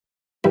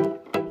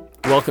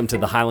Welcome to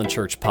the Highland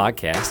Church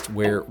podcast,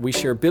 where we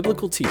share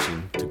biblical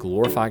teaching to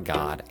glorify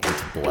God and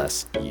to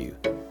bless you.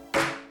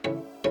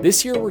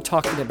 This year, we're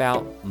talking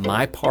about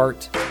my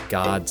part,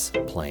 God's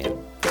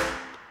plan.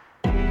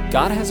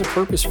 God has a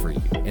purpose for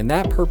you, and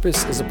that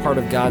purpose is a part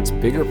of God's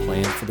bigger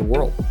plan for the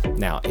world.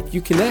 Now, if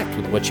you connect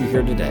with what you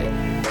hear today,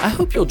 I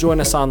hope you'll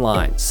join us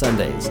online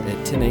Sundays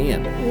at 10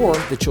 a.m., or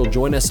that you'll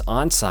join us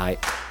on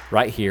site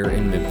right here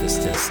in Memphis,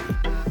 Tennessee.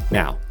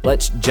 Now,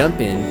 let's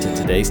jump into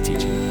today's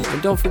teaching,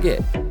 and don't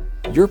forget,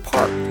 you're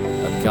part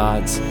of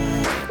God's plan.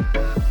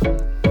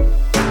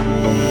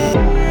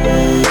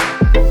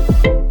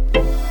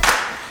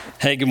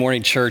 Hey, good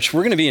morning, church.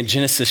 We're going to be in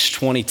Genesis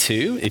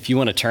 22. If you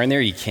want to turn there,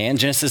 you can.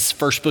 Genesis is the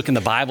first book in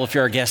the Bible. If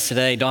you're our guest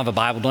today, don't have a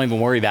Bible, don't even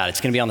worry about it. It's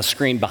going to be on the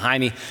screen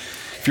behind me.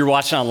 If you're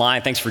watching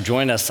online, thanks for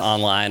joining us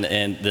online,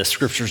 and the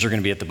scriptures are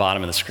going to be at the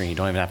bottom of the screen. You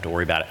don't even have to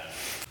worry about it.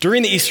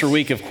 During the Easter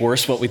week, of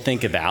course, what we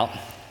think about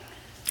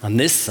on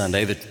this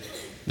Sunday,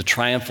 the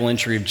triumphal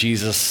entry of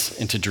Jesus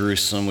into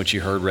Jerusalem, which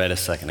you heard read a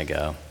second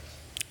ago.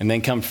 And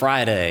then come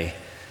Friday,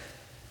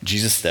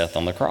 Jesus' death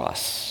on the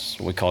cross,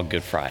 what we call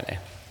Good Friday.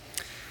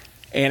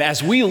 And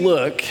as we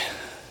look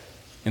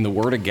in the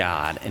Word of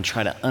God and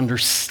try to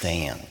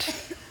understand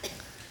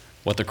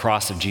what the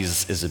cross of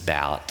Jesus is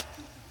about,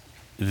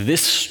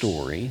 this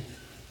story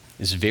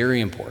is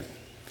very important.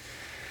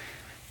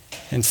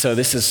 And so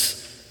this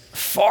is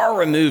far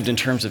removed in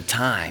terms of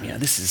time.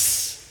 This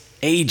is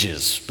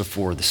ages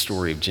before the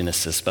story of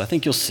Genesis, but I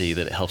think you'll see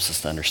that it helps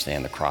us to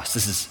understand the cross.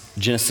 This is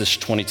Genesis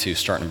 22,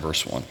 starting in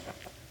verse 1.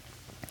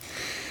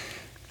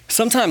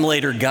 Sometime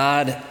later,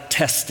 God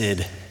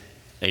tested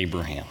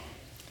Abraham.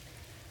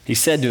 He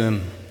said to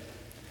him,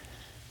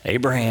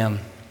 "Abraham,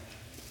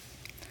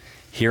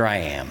 here I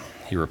am,"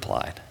 he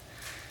replied.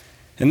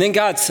 And then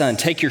God said,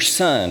 "Take your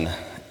son."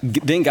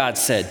 Then God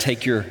said,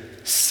 "Take your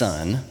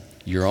son,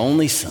 your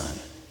only son,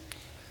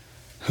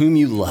 whom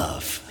you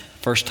love."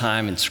 First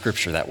time in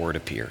Scripture that word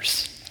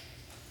appears.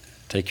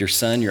 "Take your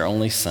son, your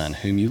only son,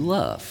 whom you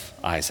love,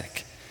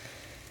 Isaac,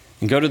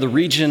 and go to the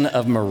region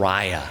of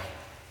Moriah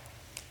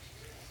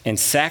and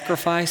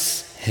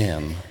sacrifice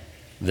him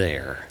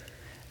there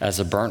as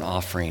a burnt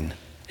offering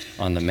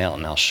on the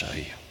mountain I'll show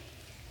you."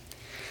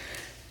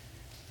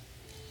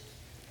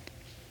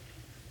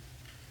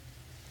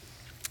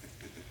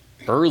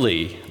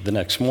 Early the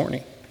next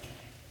morning.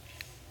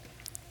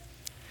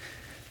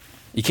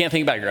 You can't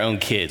think about your own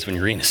kids when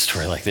you're reading a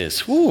story like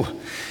this. Woo.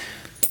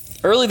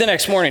 Early the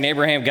next morning,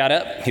 Abraham got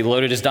up, he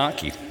loaded his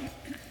donkey,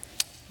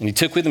 and he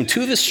took with him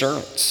two of his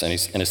servants and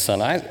his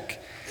son Isaac.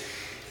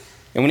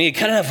 And when he had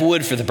cut enough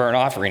wood for the burnt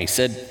offering, he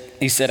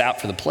set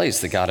out for the place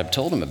that God had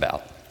told him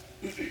about.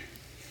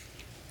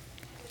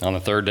 On the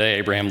third day,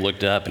 Abraham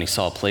looked up and he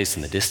saw a place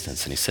in the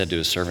distance, and he said to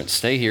his servant,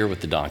 "Stay here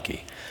with the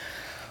donkey,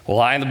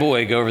 while I and the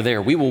boy go over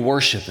there. We will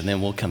worship, and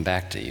then we'll come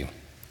back to you."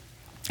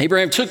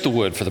 Abraham took the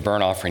wood for the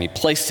burnt offering. He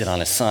placed it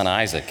on his son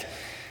Isaac,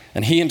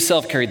 and he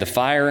himself carried the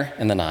fire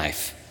and the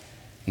knife.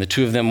 And the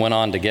two of them went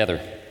on together.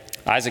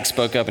 Isaac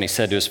spoke up and he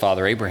said to his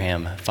father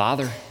Abraham,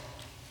 "Father,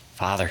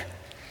 Father."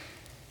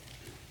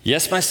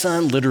 "Yes, my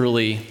son,"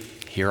 literally,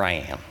 "here I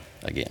am,"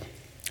 again.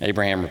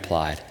 Abraham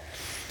replied,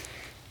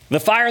 "The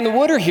fire and the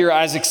wood are here,"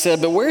 Isaac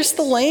said, "but where's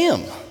the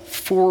lamb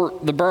for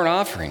the burnt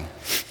offering?"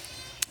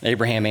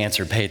 Abraham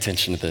answered, pay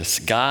attention to this,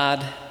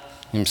 "God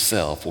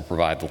himself will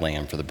provide the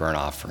lamb for the burnt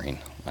offering,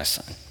 my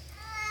son."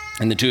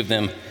 And the two of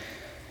them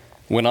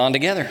went on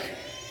together.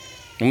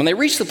 And when they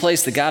reached the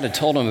place that God had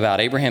told him about,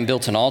 Abraham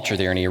built an altar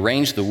there, and he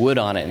arranged the wood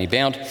on it, and he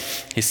bound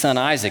his son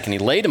Isaac, and he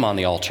laid him on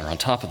the altar on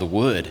top of the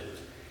wood.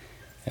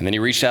 And then he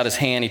reached out his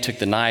hand, he took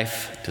the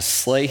knife to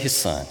slay his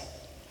son.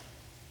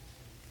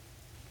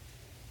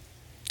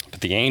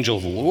 But the angel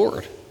of the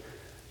Lord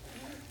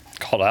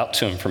called out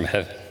to him from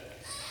heaven,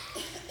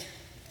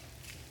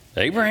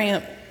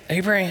 "Abraham,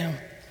 Abraham."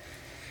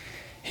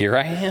 "Here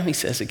I am," he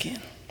says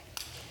again.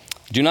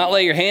 "Do not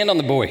lay your hand on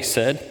the boy," he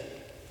said.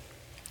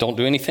 "Don't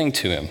do anything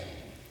to him.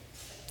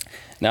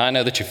 Now I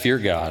know that you fear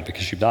God,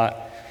 because you've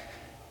not..."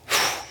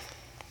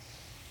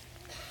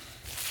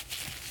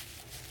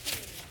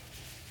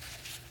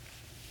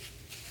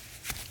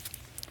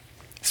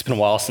 It's been a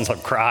while since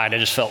I've cried. I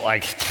just felt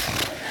like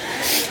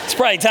it's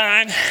probably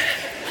time.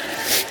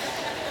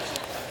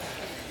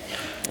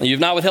 "You've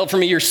not withheld from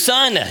me your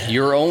son,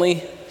 your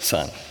only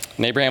son."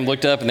 And Abraham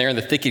looked up, and there in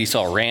the thicket he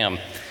saw a ram.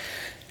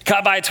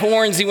 Caught by its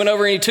horns, he went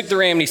over and he took the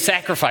ram and he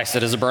sacrificed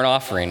it as a burnt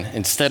offering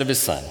instead of his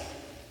son.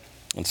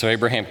 And so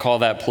Abraham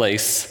called that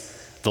place,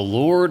 "The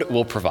Lord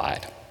will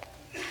provide."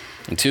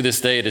 And to this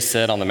day it is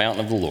said, "On the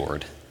mountain of the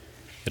Lord,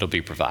 it'll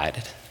be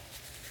provided."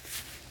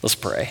 Let's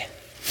pray.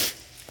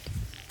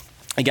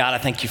 God, I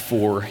thank you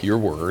for your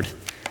word.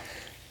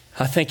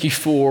 I thank you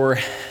for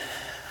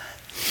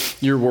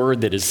your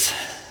word that is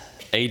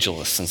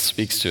ageless and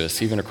speaks to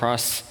us even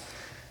across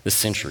the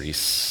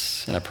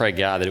centuries. And I pray,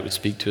 God, that it would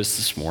speak to us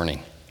this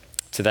morning.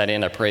 To that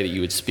end, I pray that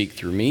you would speak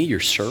through me,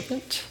 your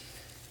servant.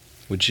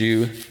 Would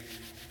you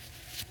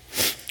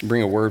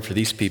bring a word for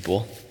these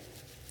people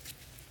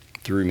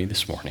through me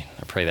this morning?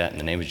 I pray that in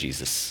the name of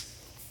Jesus.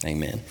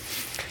 Amen.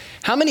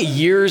 How many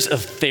years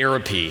of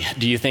therapy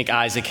do you think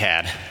Isaac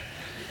had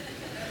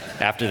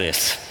after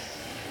this?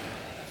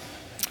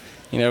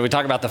 We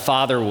talk about the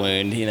father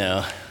wound,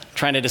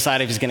 trying to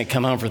decide if he's going to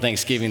come home for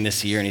Thanksgiving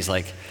this year. And he's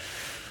like,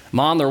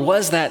 Mom, there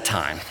was that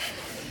time.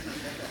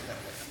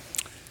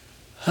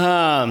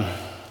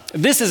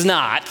 This is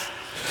not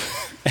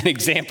an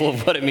example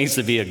of what it means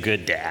to be a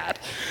good dad.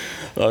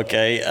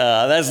 Okay,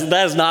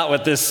 that is not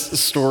what this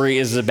story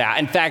is about.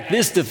 In fact,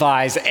 this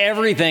defies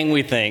everything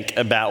we think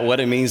about what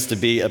it means to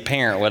be a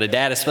parent. What a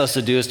dad is supposed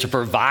to do is to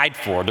provide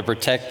for, to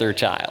protect their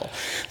child.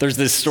 There's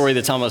this story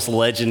that's almost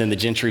legend in the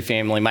Gentry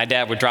family. My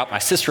dad would drop my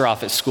sister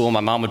off at school. My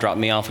mom would drop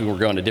me off. We were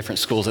going to different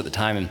schools at the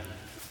time. And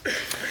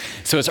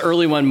so it's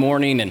early one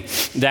morning, and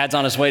Dad's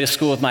on his way to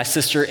school with my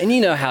sister. And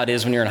you know how it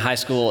is when you're in high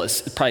school,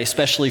 it's probably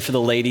especially for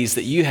the ladies,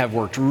 that you have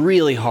worked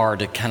really hard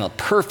to kind of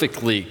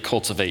perfectly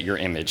cultivate your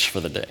image for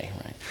the day,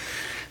 right?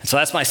 And so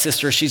that's my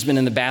sister. She's been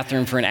in the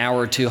bathroom for an hour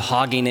or two,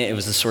 hogging it. It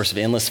was a source of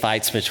endless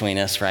fights between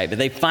us, right? But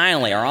they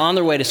finally are on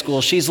their way to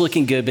school. She's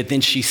looking good, but then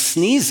she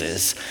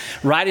sneezes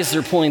right as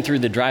they're pulling through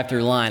the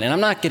drive-through line. And I'm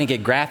not going to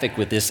get graphic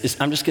with this.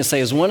 I'm just going to say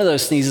it's one of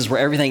those sneezes where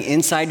everything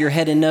inside your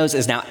head and nose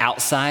is now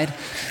outside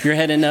your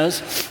head and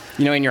nose.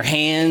 In your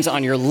hands,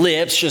 on your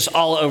lips, just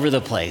all over the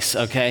place,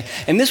 okay?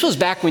 And this was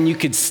back when you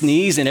could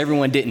sneeze and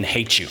everyone didn't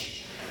hate you.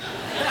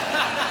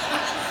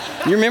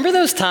 You remember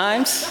those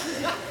times?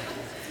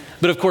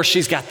 But of course,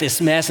 she's got this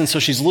mess, and so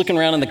she's looking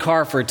around in the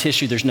car for a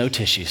tissue. There's no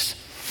tissues.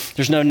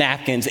 There's no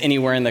napkins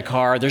anywhere in the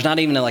car. There's not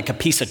even like a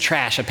piece of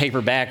trash, a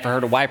paper bag for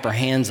her to wipe her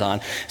hands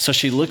on. So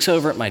she looks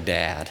over at my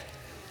dad,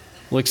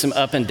 looks him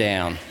up and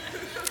down,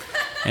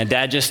 and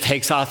Dad just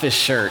takes off his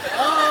shirt.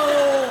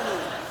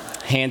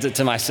 Hands it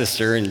to my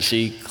sister, and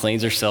she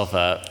cleans herself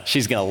up.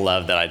 She's going to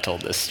love that I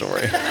told this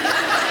story.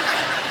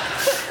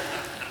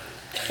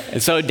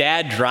 And so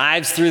Dad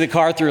drives through the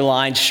car-through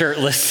line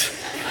shirtless,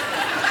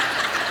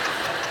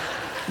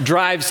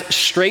 drives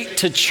straight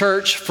to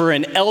church for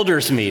an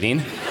elders meeting,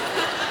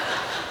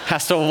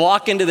 has to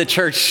walk into the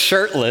church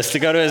shirtless to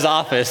go to his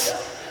office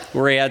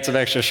where he had some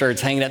extra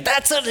shirts hanging up.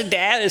 That's what a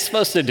dad is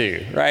supposed to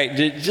do, right?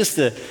 Just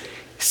to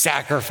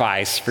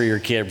sacrifice for your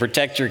kid,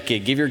 protect your kid,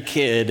 give your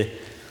kid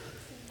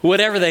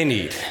whatever they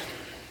need.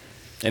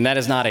 And that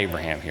is not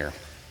Abraham here.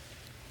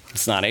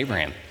 It's not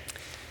Abraham.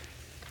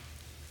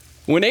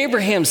 When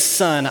Abraham's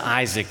son,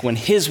 Isaac, when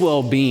his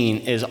well-being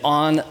is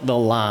on the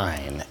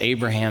line,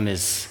 Abraham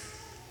is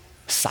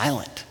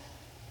silent,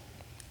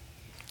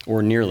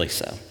 or nearly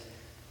so.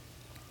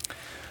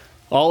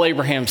 All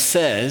Abraham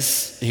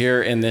says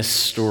here in this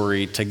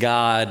story to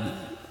God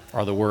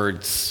are the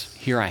words,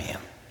 "Here I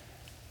am.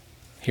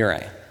 Here I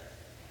am."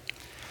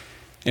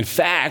 In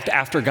fact,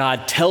 after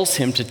God tells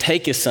him to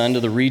take his son to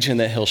the region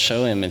that he'll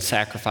show him and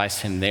sacrifice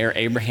him there,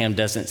 Abraham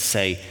doesn't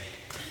say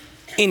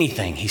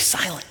anything. He's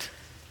silent.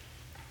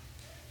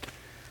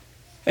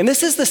 And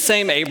this is the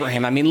same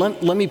Abraham.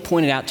 Let me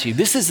point it out to you.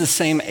 This is the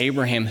same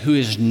Abraham who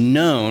is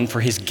known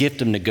for his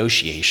gift of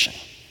negotiation.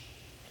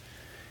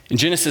 In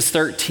Genesis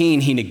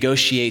 13, he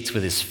negotiates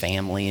with his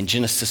family. In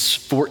Genesis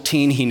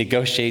 14, he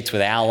negotiates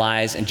with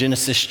allies. In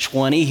Genesis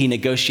 20, he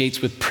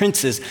negotiates with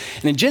princes.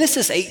 And in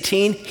Genesis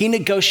 18, he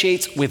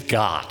negotiates with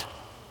God.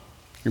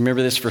 You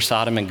remember this for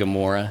Sodom and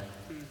Gomorrah?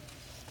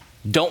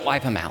 Don't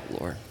wipe them out,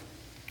 Lord.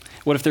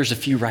 What if there's a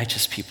few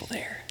righteous people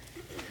there?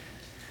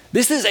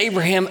 This is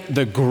Abraham,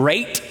 the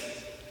great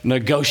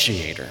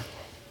negotiator.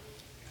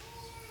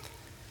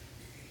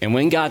 And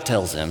when God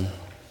tells him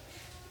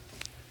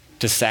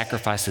to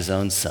sacrifice his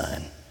own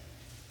son,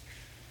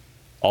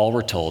 all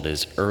we're told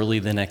is early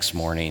the next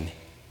morning,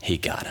 he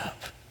got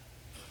up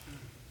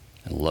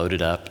and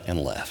loaded up and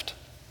left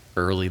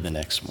early the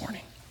next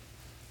morning.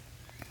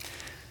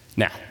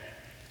 Now,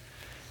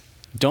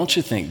 don't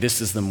you think this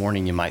is the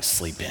morning you might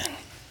sleep in?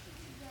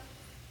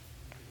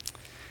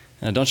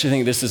 Now, don't you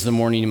think this is the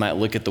morning you might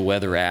look at the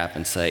weather app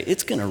and say,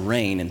 it's going to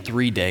rain in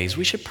 3 days,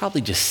 we should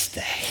probably just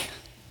stay.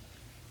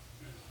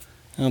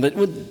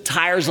 The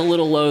tire's a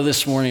little low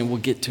this morning, we'll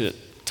get to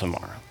it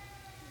tomorrow.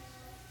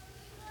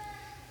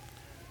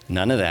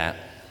 None of that.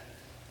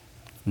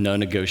 No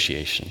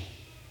negotiation.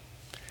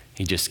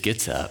 He just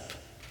gets up,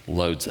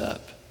 loads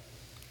up,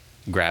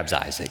 grabs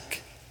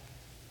Isaac,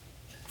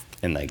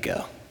 and they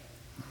go.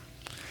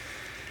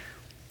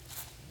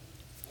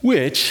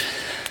 Which,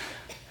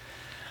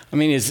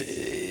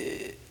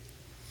 is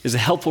a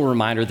helpful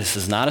reminder this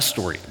is not a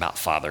story about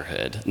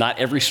fatherhood. Not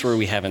every story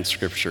we have in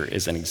Scripture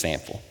is an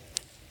example.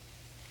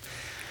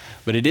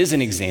 But it is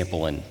an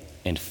example in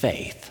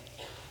faith,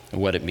 and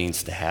what it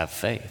means to have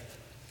faith.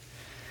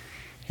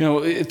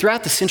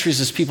 Throughout the centuries,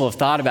 as people have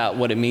thought about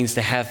what it means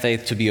to have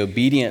faith, to be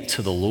obedient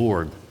to the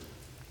Lord,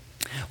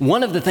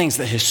 one of the things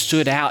that has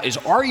stood out is,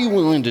 are you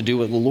willing to do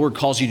what the Lord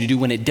calls you to do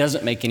when it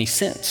doesn't make any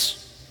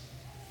sense?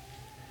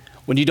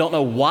 When you don't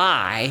know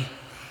why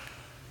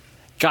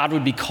God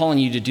would be calling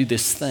you to do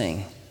this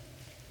thing.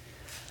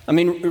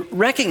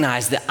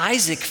 Recognize that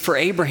Isaac for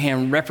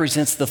Abraham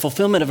represents the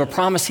fulfillment of a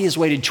promise he has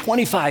waited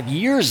 25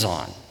 years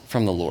on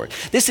from the Lord.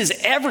 This is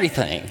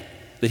everything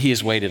that he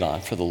has waited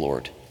on for the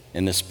Lord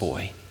in this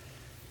boy.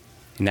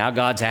 Now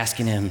God's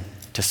asking him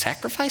to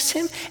sacrifice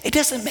him? It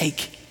doesn't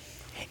make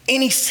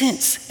any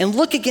sense. And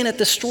look again at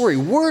the story.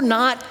 We're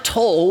not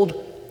told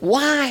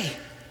why.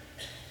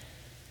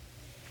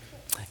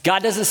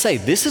 God doesn't say,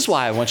 this is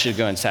why I want you to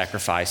go and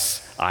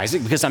sacrifice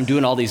Isaac, because I'm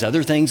doing all these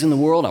other things in the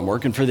world. I'm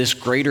working for this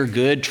greater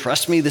good.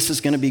 Trust me, this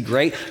is going to be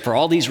great. For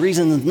all these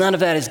reasons, none of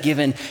that is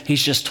given.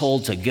 He's just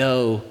told to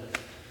go,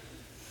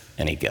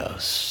 and he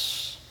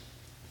goes.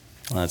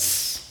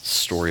 That's a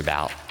story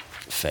about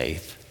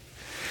faith.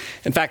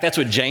 In fact, that's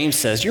what James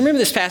says. You remember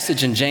this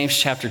passage in James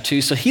chapter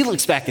 2? So he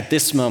looks back at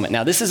this moment.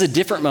 Now, this is a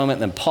different moment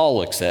than Paul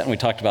looks at, and we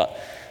talked about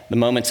the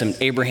moments in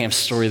Abraham's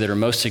story that are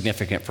most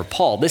significant for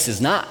Paul. This is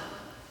not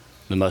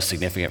the most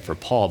significant for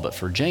Paul, but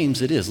for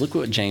James it is. Look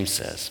what James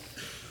says.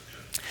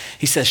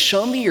 He says,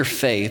 show me your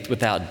faith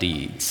without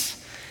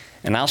deeds,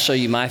 and I'll show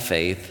you my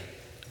faith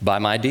by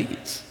my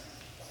deeds.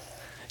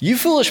 You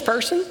foolish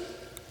person,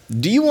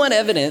 do you want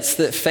evidence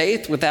that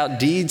faith without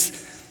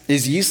deeds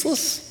is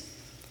useless?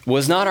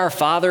 Was not our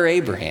father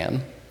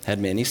Abraham, had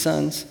many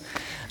sons,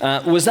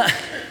 was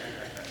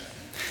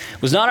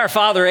not our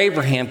father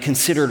Abraham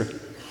considered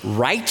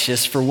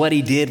righteous for what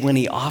he did when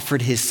he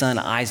offered his son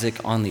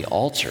Isaac on the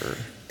altar?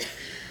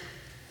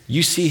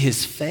 You see,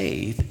 his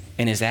faith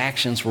and his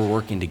actions were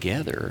working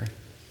together,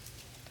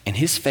 and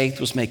his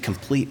faith was made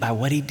complete by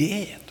what he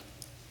did.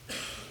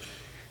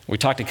 We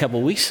talked a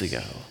couple weeks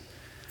ago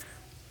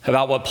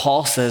about what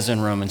Paul says in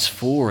Romans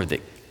 4,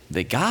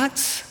 that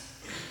God's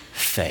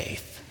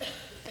faith,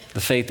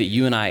 the faith that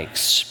you and I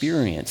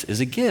experience, is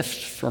a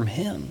gift from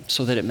him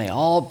so that it may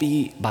all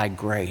be by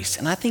grace.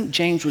 And I think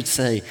James would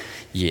say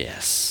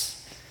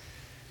yes.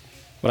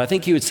 But I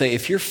think he would say,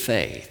 if your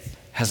faith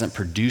hasn't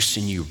produced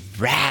in you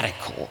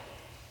radical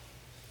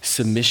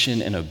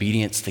submission and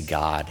obedience to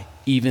God,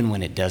 even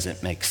when it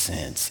doesn't make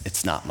sense,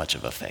 it's not much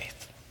of a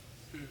faith.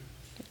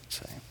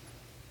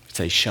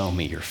 Say, show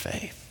me your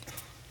faith.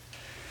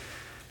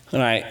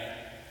 When I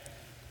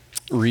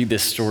read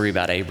this story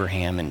about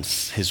Abraham and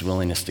his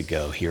willingness to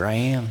go, here I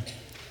am.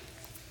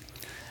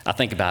 I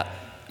think about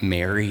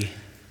Mary.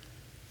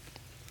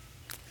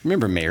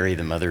 Remember Mary,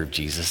 the mother of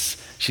Jesus?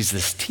 She's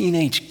this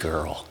teenage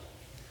girl.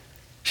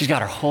 She's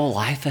got her whole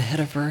life ahead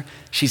of her.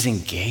 She's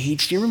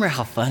engaged. Do you remember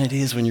how fun it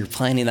is when you're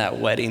planning that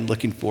wedding,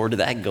 looking forward to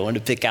that, going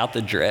to pick out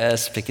the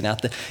dress, picking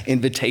out the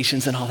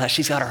invitations and all that?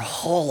 She's got her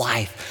whole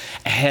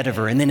life ahead of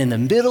her. And then in the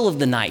middle of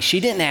the night, she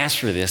didn't ask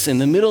for this. In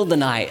the middle of the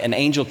night, an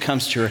angel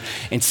comes to her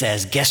and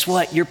says, guess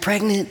what? You're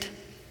pregnant.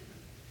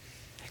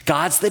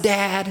 God's the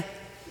dad.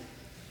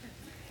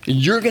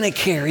 You're going to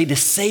carry the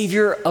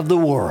Savior of the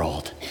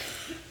world.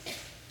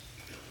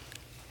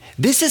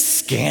 This is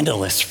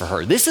scandalous for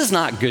her. This is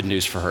not good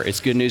news for her. It's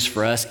good news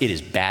for us. It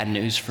is bad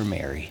news for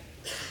Mary.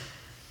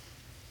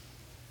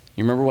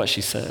 You remember what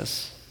she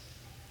says?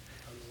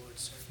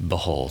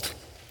 Behold,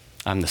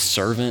 I'm the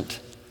servant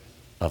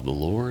of the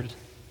Lord.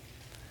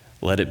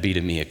 Let it be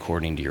to me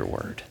according to your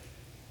word.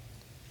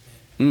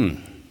 I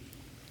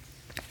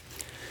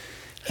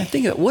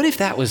think, what if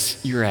that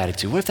was your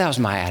attitude? What if that was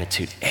my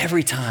attitude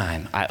every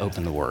time I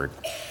opened the word?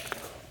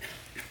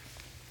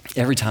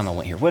 Every time I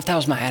went here. What if that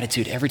was my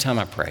attitude every time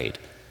I prayed?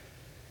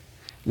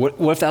 What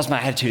if that was my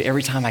attitude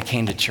every time I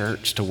came to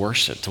church to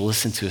worship, to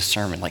listen to a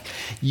sermon? Like,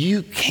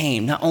 you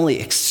came not only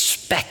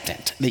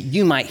expectant that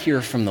you might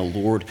hear from the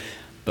Lord,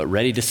 but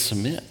ready to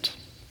submit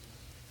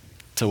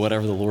to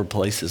whatever the Lord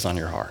places on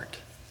your heart.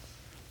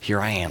 Here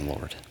I am,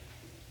 Lord.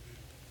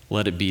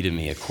 Let it be to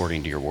me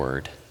according to your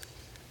word.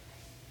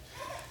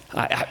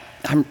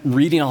 I'm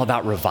reading all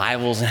about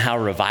revivals and how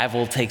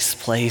revival takes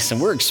place, and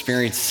we're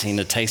experiencing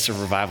a taste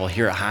of revival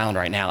here at Highland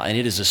right now, and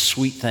it is a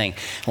sweet thing.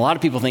 A lot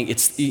of people think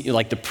it's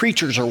like the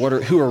preachers are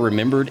who are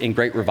remembered in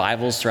great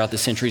revivals throughout the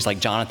centuries,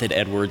 like Jonathan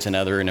Edwards and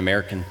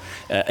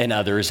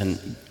others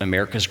in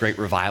America's great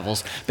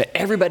revivals. But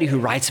everybody who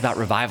writes about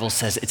revival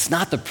says it's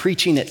not the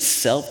preaching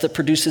itself that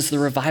produces the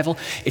revival,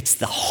 it's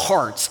the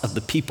hearts of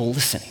the people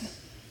listening.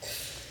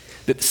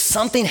 That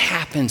something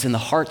happens in the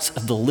hearts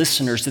of the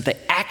listeners, that they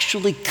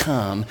actually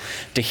come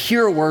to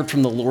hear a word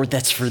from the Lord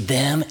that's for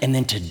them and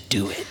then to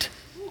do it,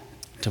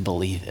 to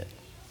believe it.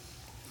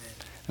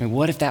 I mean,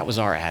 what if that was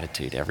our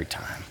attitude every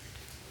time?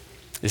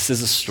 This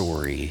is a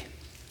story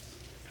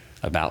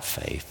about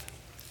faith.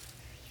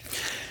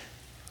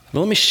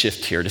 But let me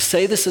shift here. To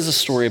say this is a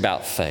story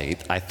about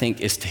faith, I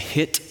think, is to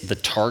hit the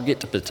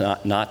target,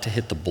 but not to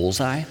hit the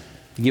bullseye.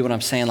 You get what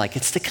I'm saying? Like,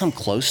 it's to come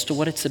close to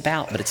what it's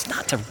about, but it's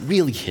not to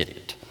really hit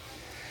it.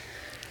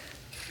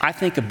 I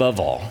think above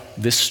all,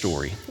 this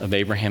story of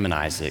Abraham and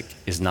Isaac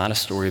is not a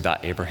story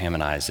about Abraham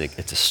and Isaac,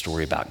 it's a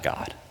story about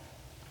God.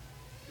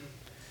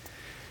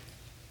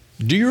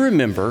 Do you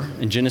remember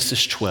in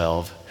Genesis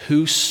 12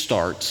 who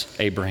starts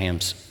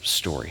Abraham's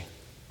story?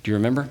 Do you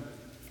remember?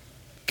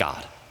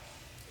 God.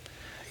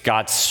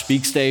 God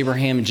speaks to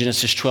Abraham in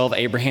Genesis 12.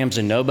 Abraham's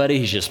a nobody,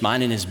 he's just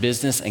minding his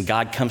business, and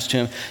God comes to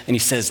him and he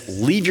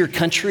says, leave your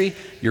country,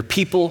 your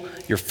people,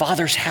 your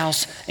father's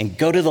house, and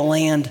go to the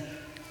land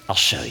I'll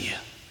show you.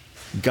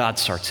 God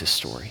starts his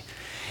story.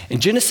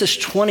 In Genesis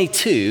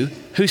 22,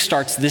 who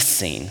starts this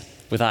scene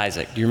with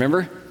Isaac? Do you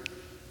remember?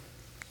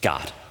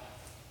 God,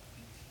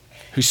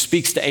 who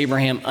speaks to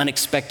Abraham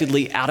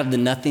unexpectedly out of the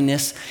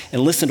nothingness.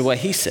 And listen to what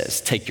he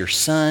says. Take your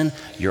son,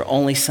 your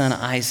only son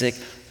Isaac,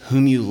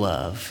 whom you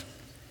love,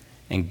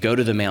 and go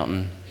to the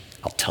mountain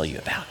I'll tell you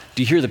about.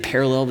 Do you hear the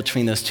parallel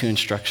between those two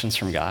instructions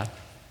from God?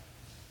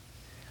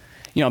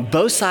 You know, on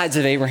both sides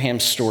of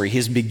Abraham's story,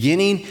 his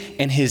beginning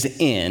and his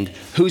end,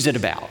 who's it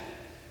about?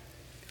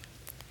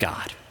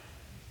 God.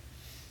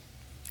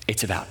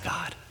 It's about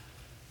God.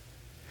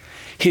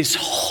 His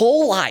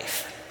whole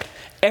life,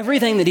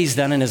 everything that he's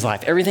done in his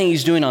life, everything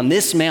he's doing on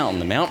this mountain,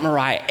 the Mount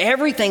Moriah,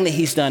 everything that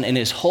he's done in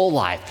his whole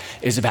life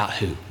is about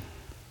who?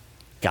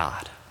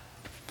 God.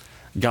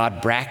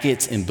 God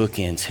brackets and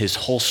bookends his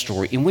whole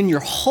story. And when your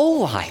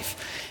whole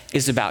life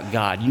is about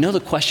God, you know the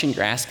question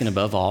you're asking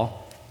above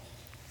all?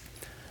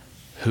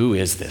 Who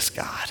is this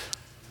God?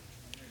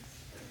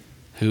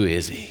 Who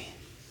is he?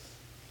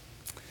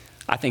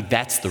 I think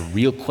that's the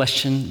real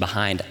question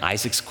behind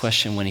Isaac's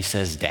question when he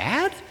says,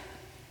 Dad,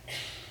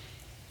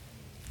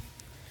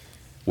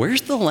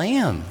 where's the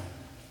lamb?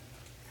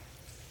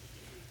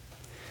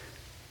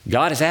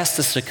 God has asked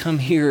us to come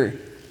here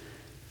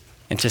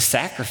and to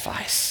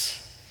sacrifice.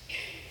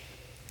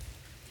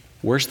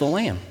 Where's the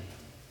lamb?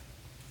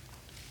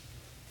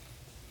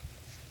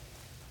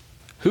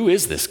 Who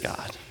is this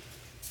God?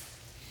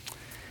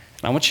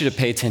 I want you to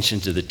pay attention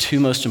to the two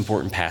most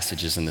important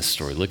passages in this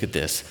story. Look at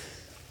this.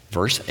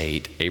 Verse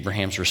 8,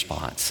 Abraham's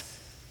response.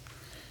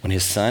 When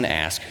his son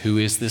asked, who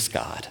is this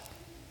God?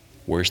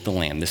 Where's the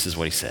lamb? This is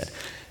what he said.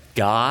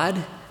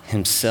 God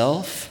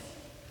himself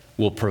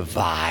will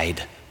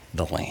provide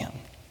the lamb.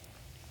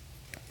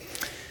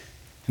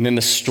 And then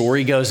the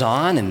story goes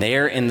on, and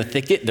there in the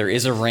thicket, there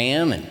is a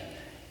ram, and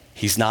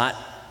he's not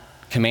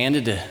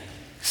commanded to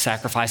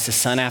sacrifice his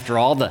son after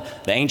all. The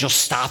angel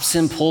stops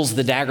him, pulls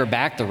the dagger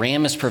back. The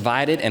ram is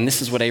provided. And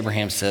this is what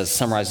Abraham says,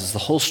 summarizes the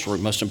whole story,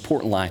 most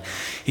important line.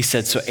 He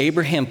said, so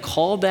Abraham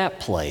called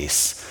that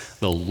place,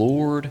 the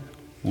Lord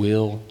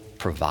will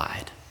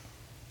provide.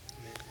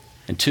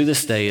 And to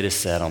this day it is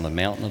said, on the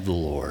mountain of the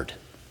Lord,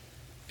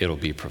 it'll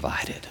be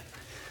provided.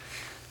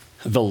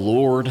 The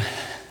Lord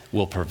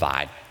will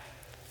provide.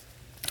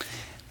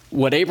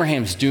 What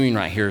Abraham's doing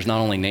right here is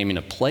not only naming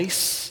a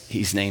place,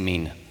 he's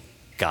naming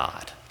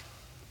God.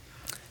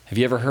 Have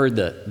you ever heard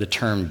the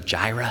term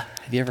Jireh?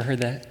 Have you ever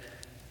heard that?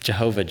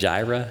 Jehovah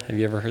Jireh, have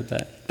you ever heard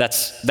that?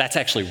 That's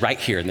actually right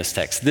here in this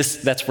text.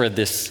 That's where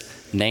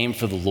this name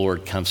for the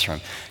Lord comes from.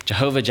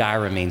 Jehovah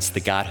Jireh means the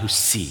God who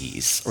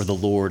sees, or the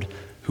Lord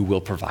who will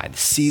provide.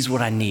 Sees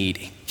what I need,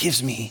 he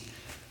gives me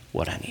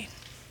what I need.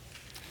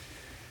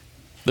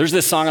 There's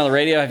this song on the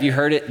radio, have you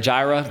heard it?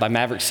 Jireh by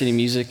Maverick City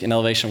Music and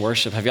Elevation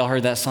Worship. Have y'all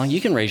heard that song? You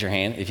can raise your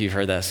hand if you've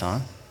heard that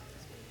song.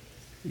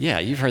 Yeah,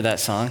 you've heard that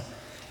song.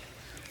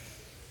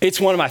 It's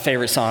one of my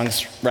favorite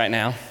songs right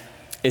now.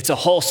 It's a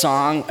whole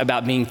song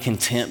about being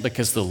content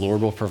because the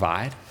Lord will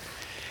provide.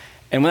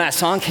 And when that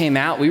song came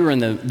out, we were in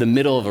the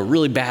middle of a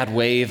really bad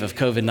wave of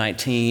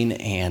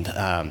COVID-19.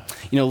 And,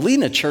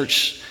 leading a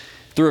church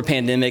through a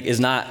pandemic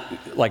is not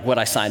like what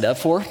I signed up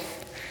for.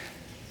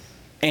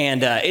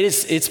 And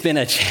it's been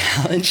a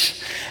challenge.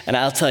 And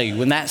I'll tell you,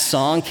 when that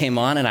song came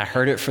on and I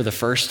heard it for the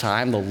first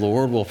time, the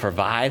Lord will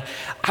provide,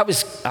 I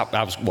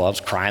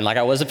was crying like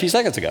I was a few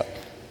seconds ago.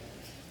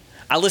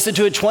 I listened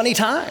to it 20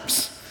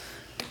 times.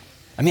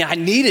 I mean, I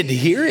needed to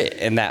hear it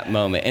in that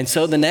moment. And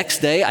so the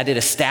next day, I did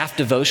a staff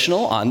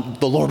devotional on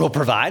the Lord will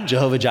provide,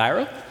 Jehovah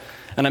Jireh.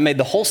 And I made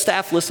the whole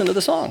staff listen to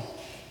the song.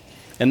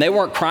 And they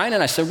weren't crying,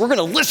 and I said, we're going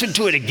to listen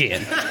to it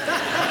again.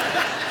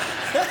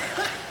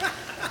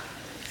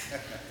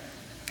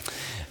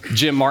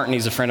 Jim Martin,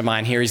 he's a friend of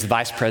mine here. He's the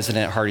vice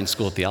president at Harding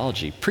School of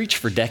Theology. Preached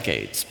for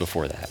decades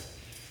before that.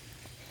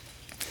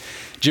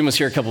 Jim was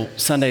here a couple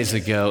Sundays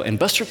ago, and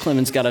Buster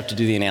Clemens got up to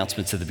do the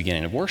announcements at the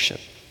beginning of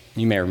worship.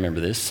 You may remember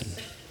this.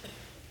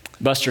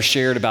 Buster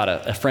shared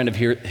about a friend of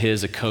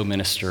his, a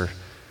co-minister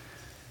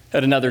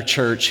at another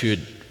church who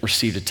had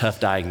received a tough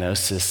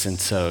diagnosis, and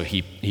so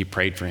he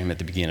prayed for him at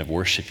the beginning of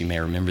worship. You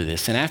may remember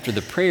this. And after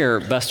the prayer,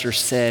 Buster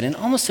said, and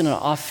almost in an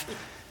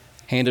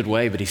off-handed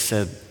way, but he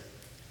said,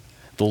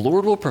 the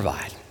Lord will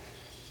provide.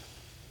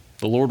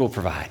 The Lord will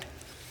provide.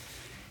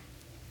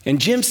 And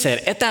Jim said,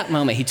 at that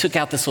moment, he took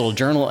out this little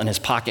journal in his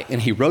pocket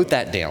and he wrote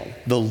that down.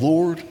 The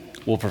Lord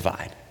will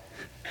provide.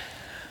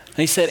 And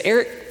he said,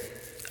 Eric,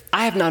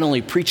 I have not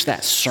only preached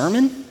that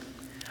sermon,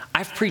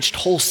 I've preached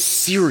whole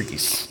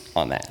series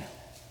on that.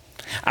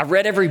 I've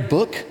read every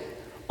book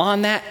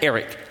on that.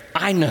 Eric,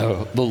 I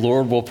know the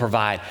Lord will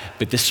provide.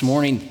 But this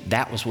morning,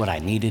 that was what I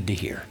needed to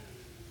hear.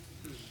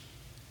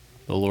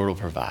 The Lord will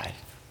provide.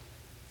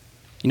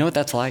 You know what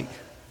that's like?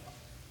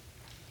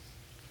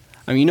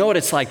 I mean, you know what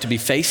it's like to be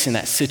facing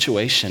that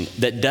situation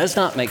that does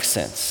not make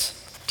sense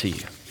to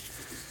you,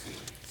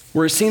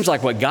 where it seems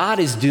like what God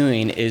is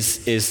doing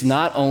is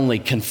not only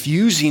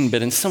confusing,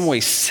 but in some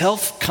ways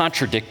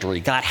self-contradictory.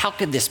 God, how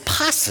could this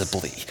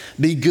possibly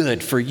be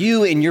good for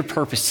you and your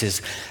purposes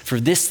for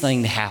this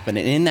thing to happen?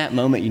 And in that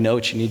moment, you know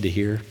what you need to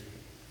hear?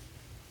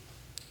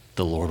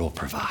 The Lord will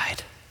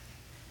provide.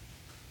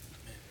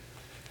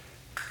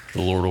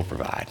 The Lord will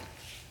provide.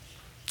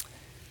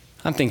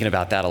 I'm thinking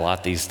about that a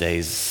lot these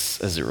days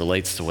as it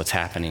relates to what's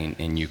happening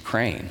in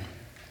Ukraine,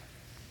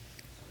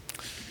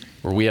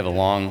 where we have a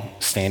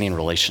long-standing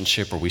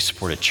relationship where we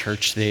support a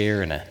church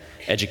there and an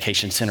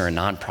education center, a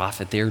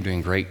nonprofit there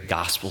doing great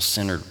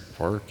gospel-centered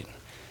work.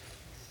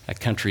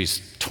 That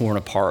country's torn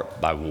apart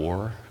by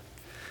war.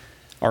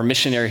 Our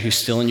missionary who's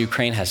still in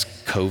Ukraine has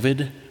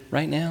COVID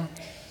right now.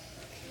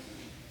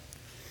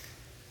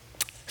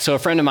 So a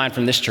friend of mine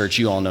from this church,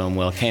 you all know him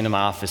well, came to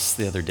my office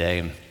the other day.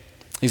 And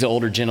he's an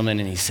older gentleman,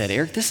 and he said,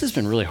 "Eric, this has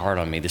been really hard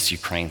on me, this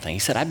Ukraine thing." He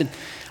said,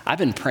 I've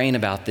been praying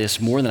about this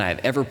more than I've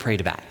ever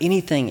prayed about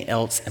anything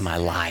else in my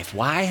life.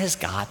 Why has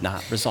God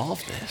not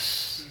resolved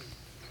this?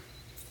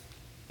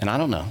 And I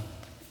don't know.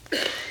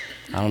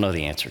 I don't know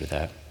the answer to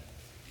that.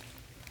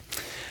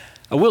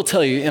 I will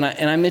tell you, and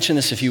I mentioned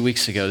this a few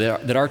weeks ago,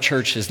 that our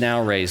church has now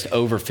raised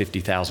over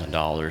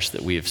 $50,000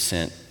 that we have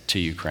sent to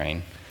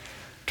Ukraine,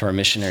 to our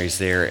missionaries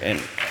there.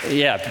 And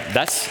yeah,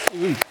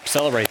 we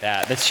celebrate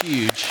that. That's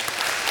huge.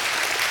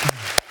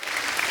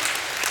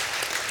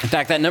 In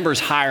fact, that number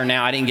is higher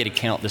now. I didn't get a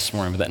count this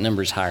morning, but that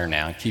number is higher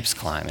now. It keeps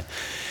climbing.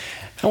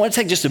 I want to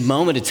take just a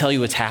moment to tell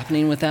you what's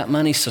happening with that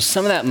money. So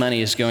some of that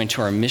money is going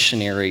to our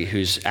missionary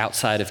who's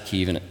outside of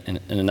Kyiv in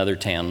another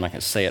town. I'm not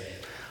going to say it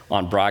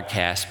on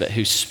broadcast, but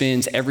who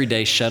spends every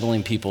day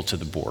shuttling people to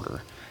the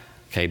border,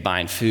 okay,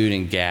 buying food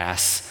and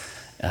gas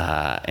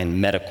and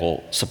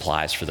medical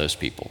supplies for those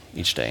people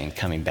each day and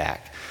coming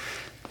back.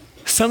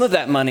 Some of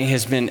that money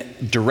has been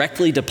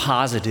directly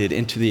deposited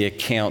into the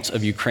accounts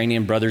of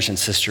Ukrainian brothers and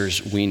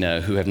sisters we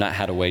know who have not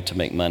had a way to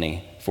make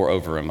money for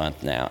over a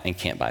month now and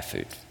can't buy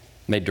food.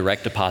 Made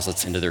direct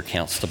deposits into their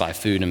accounts to buy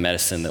food and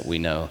medicine that we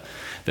know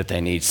that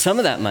they need. Some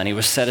of that money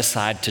was set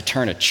aside to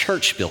turn a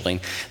church building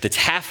that's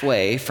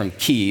halfway from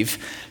Kyiv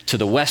to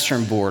the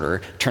western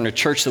border, turn a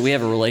church that we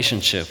have a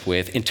relationship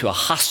with into a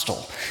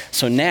hostel.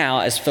 So now,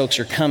 as folks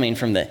are coming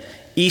from the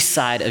east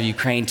side of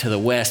Ukraine to the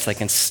west, they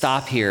can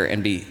stop here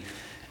and be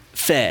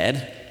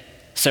fed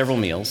several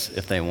meals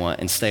if they want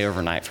and stay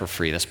overnight for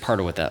free. That's part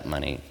of what that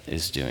money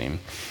is doing.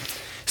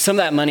 Some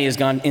of that money has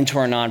gone into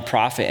our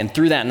nonprofit, and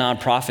through that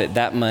nonprofit,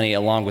 that money,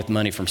 along with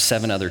money from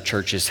 7 other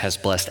churches, has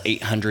blessed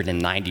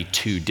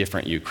 892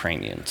 different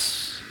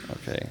Ukrainians,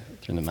 okay,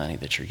 through the money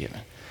that you're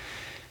giving.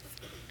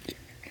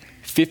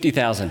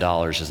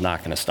 $50,000 is not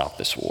going to stop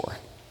this war.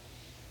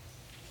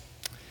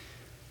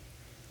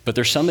 But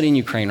there's somebody in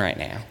Ukraine right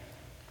now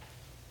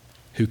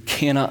who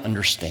cannot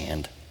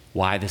understand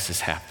why this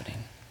is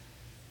happening,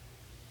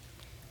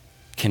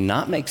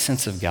 cannot make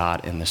sense of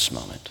God in this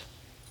moment.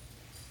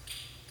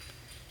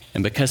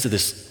 And because of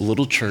this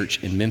little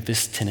church in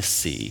Memphis,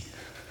 Tennessee,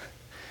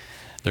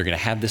 they're going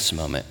to have this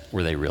moment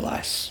where they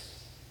realize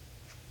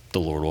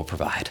the Lord will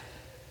provide.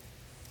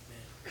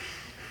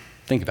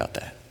 Think about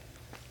that.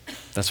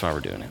 That's why we're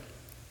doing it.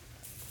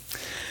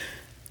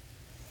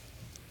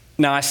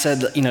 Now, I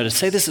said, to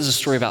say this is a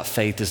story about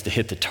faith is to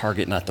hit the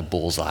target, not the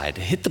bullseye.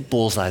 To hit the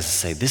bullseye is to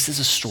say this is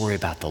a story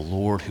about the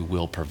Lord who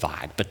will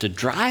provide. But to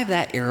drive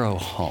that arrow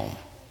home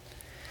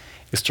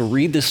is to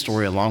read this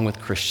story along with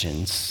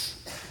Christians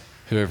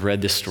who have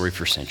read this story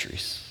for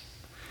centuries.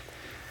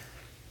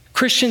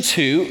 Christians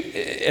who,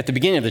 at the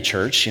beginning of the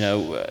church,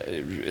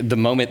 the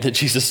moment that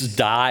Jesus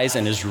dies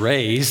and is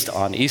raised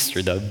on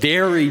Easter, the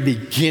very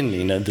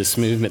beginning of this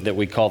movement that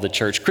we call the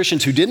church,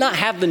 Christians who did not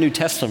have the New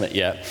Testament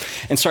yet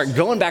and start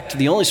going back to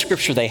the only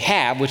scripture they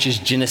have, which is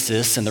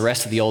Genesis and the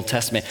rest of the Old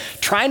Testament,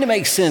 trying to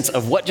make sense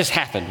of what just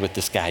happened with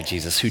this guy,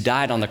 Jesus, who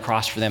died on the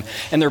cross for them.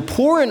 And they're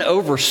pouring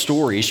over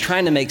stories,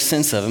 trying to make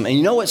sense of them. And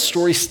you know what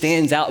story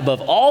stands out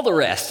above all the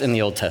rest in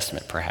the Old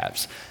Testament,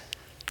 perhaps?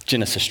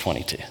 Genesis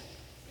 22.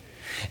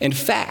 In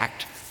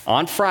fact,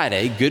 on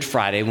Friday, Good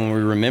Friday, when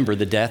we remember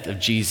the death of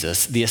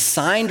Jesus, the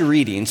assigned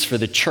readings for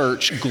the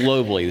church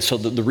globally, so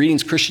the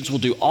readings Christians will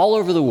do all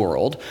over the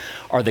world,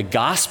 are the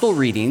gospel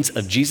readings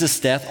of Jesus'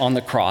 death on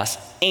the cross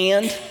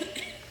and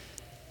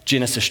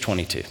Genesis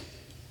 22.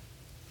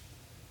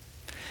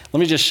 Let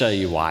me just show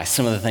you why,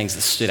 some of the things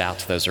that stood out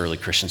to those early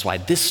Christians, why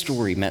this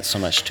story meant so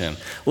much to them.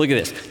 Look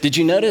at this. Did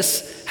you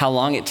notice how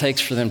long it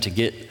takes for them to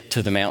get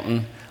to the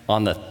mountain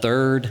on the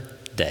third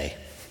day?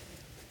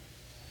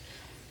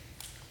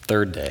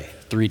 Third day,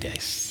 3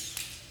 days.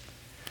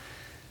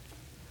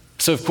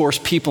 So, of course,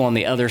 people on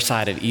the other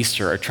side of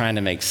Easter are trying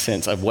to make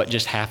sense of what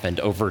just happened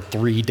over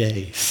 3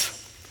 days.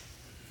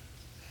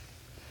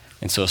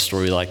 And so a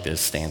story like this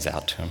stands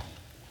out to them.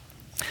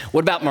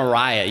 What about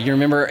Moriah? You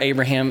remember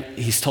Abraham,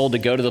 he's told to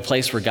go to the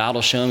place where God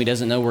will show him. He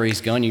doesn't know where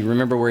he's going. You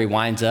remember where he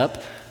winds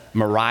up?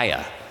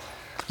 Moriah.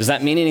 Does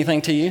that mean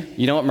anything to you?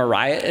 You know what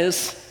Moriah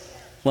is?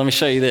 Let me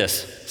show you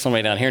this.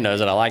 Somebody down here knows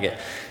it. I like it.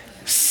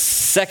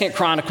 2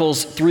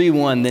 Chronicles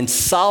 3:1, then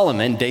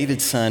Solomon,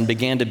 David's son,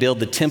 began to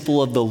build the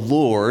temple of the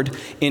Lord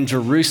in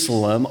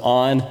Jerusalem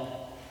on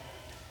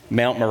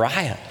Mount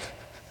Moriah.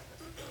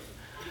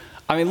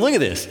 I mean, look at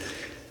this.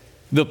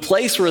 The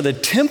place where the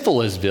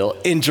temple is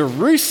built in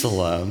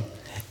Jerusalem,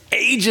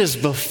 ages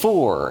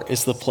before,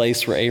 is the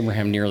place where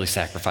Abraham nearly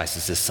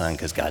sacrifices his son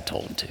because God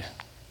told him to.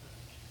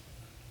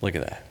 Look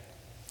at that.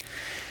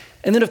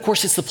 And then, of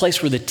course, it's the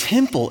place where the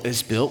temple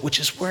is built, which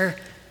is where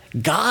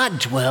God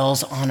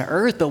dwells on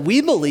earth. But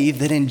we believe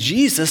that in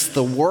Jesus,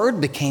 the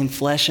Word became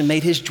flesh and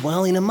made his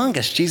dwelling among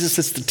us. Jesus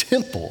is the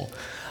temple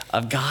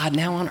of God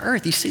now on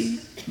earth. You see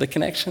the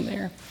connection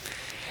there?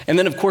 And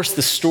then, of course,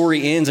 the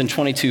story ends in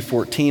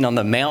 22:14. On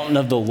the mountain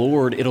of the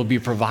Lord, it'll be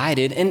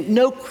provided. And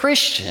no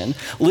Christian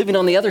living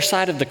on the other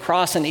side of the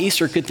cross on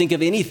Easter could think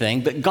of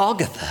anything but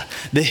Golgotha,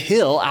 the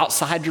hill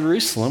outside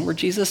Jerusalem where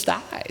Jesus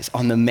dies.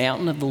 On the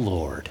mountain of the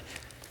Lord,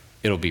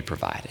 it'll be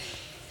provided.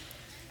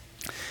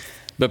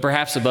 But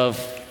perhaps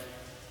above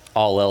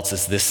all else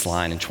is this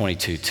line in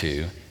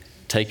 22:2.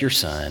 Take your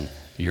son,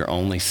 your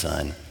only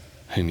son,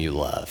 whom you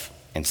love,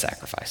 and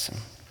sacrifice him.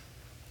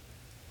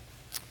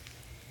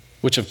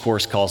 Which, of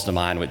course, calls to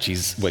mind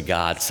what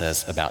God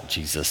says about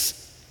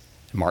Jesus.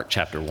 Mark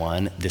chapter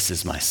 1, this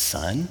is my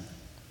son,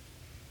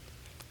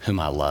 whom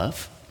I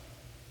love.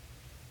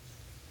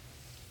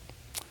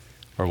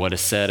 Or what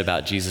is said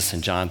about Jesus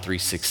in John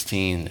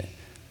 3:16,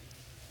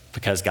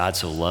 because God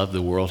so loved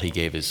the world, he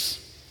gave his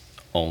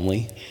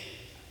only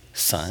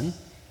son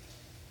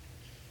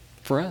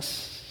for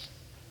us.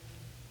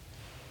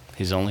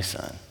 His only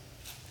son.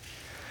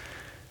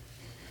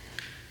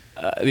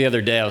 The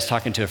other day, I was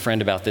talking to a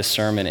friend about this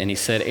sermon, and he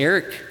said,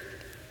 Eric,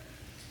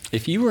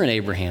 if you were in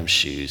Abraham's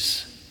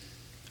shoes,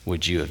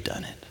 would you have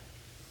done it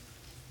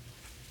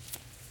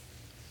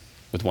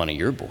with one of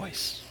your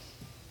boys?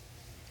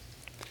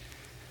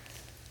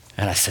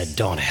 And I said,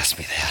 don't ask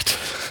me that.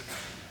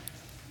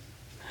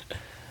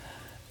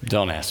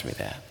 Don't ask me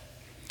that.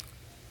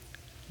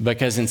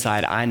 Because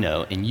inside I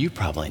know, and you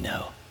probably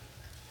know,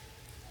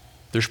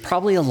 there's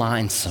probably a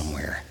line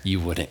somewhere you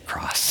wouldn't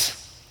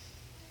cross,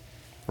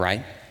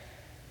 right?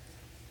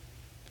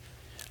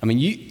 I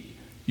mean,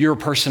 you're a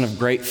person of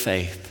great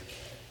faith.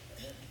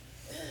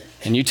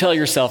 And you tell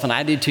yourself, and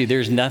I did too,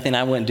 there's nothing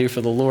I wouldn't do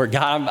for the Lord.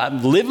 God,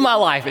 I'm living my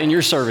life in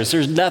your service.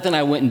 There's nothing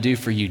I wouldn't do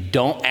for you.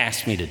 Don't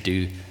ask me to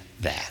do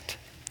that.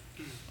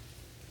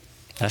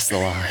 That's the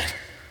line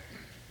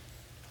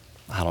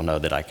I don't know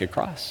that I could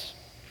cross.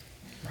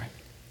 Right?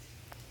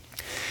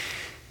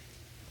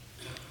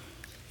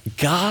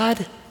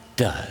 God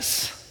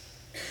does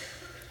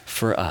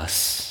for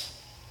us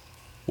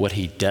what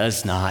he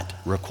does not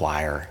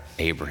require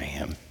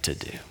Abraham to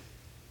do.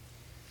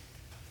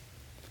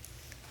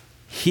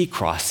 He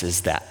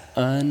crosses that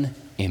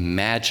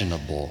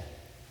unimaginable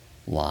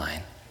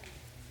line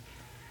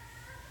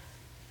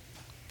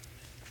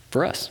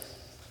for us.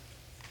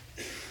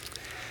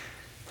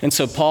 And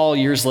so Paul,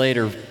 years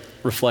later,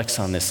 reflects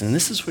on this, and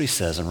this is what he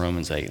says in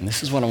Romans 8, and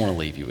this is what I want to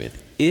leave you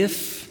with.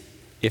 If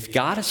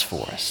God is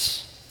for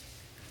us,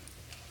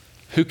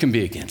 who can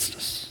be against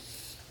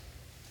us?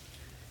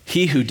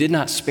 He who did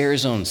not spare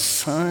his own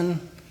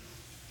son,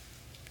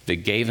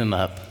 but gave him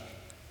up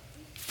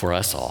for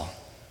us all.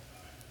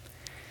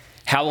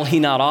 How will he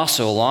not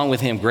also, along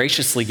with him,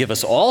 graciously give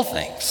us all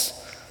things?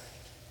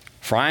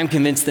 For I am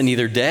convinced that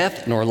neither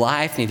death, nor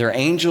life, neither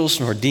angels,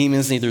 nor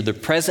demons, neither the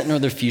present nor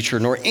the future,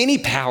 nor any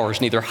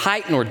powers, neither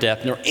height nor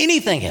depth, nor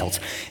anything else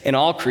in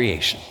all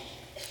creation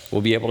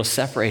will be able to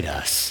separate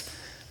us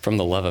from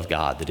the love of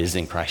God that is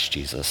in Christ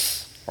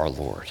Jesus our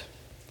Lord.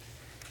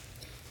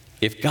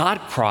 If God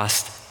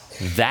crossed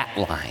that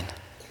line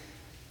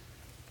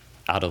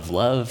out of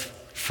love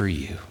for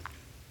you,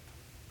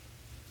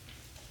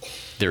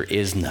 there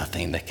is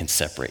nothing that can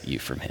separate you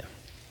from him.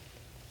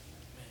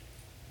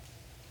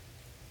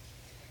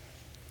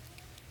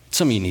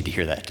 Some of you need to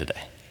hear that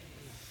today.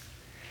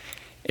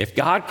 If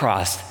God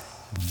crossed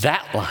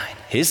that line,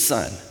 his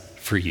son,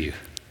 for you,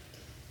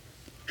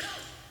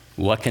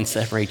 what can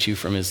separate you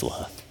from his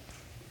love?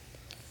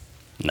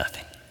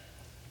 Nothing.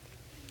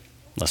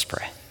 Let's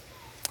pray.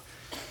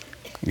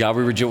 God,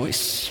 we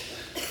rejoice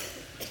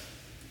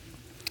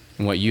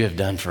in what you have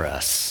done for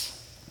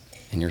us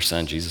in your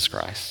son, Jesus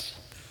Christ.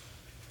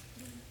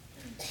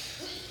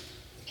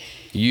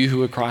 You who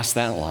would cross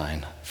that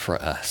line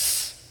for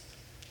us.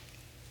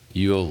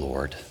 You, O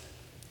Lord,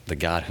 the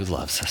God who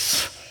loves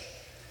us.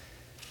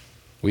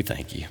 We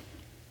thank you,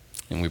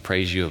 and we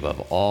praise you above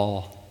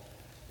all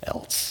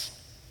else.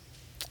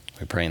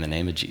 We pray in the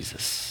name of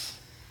Jesus.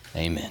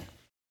 Amen.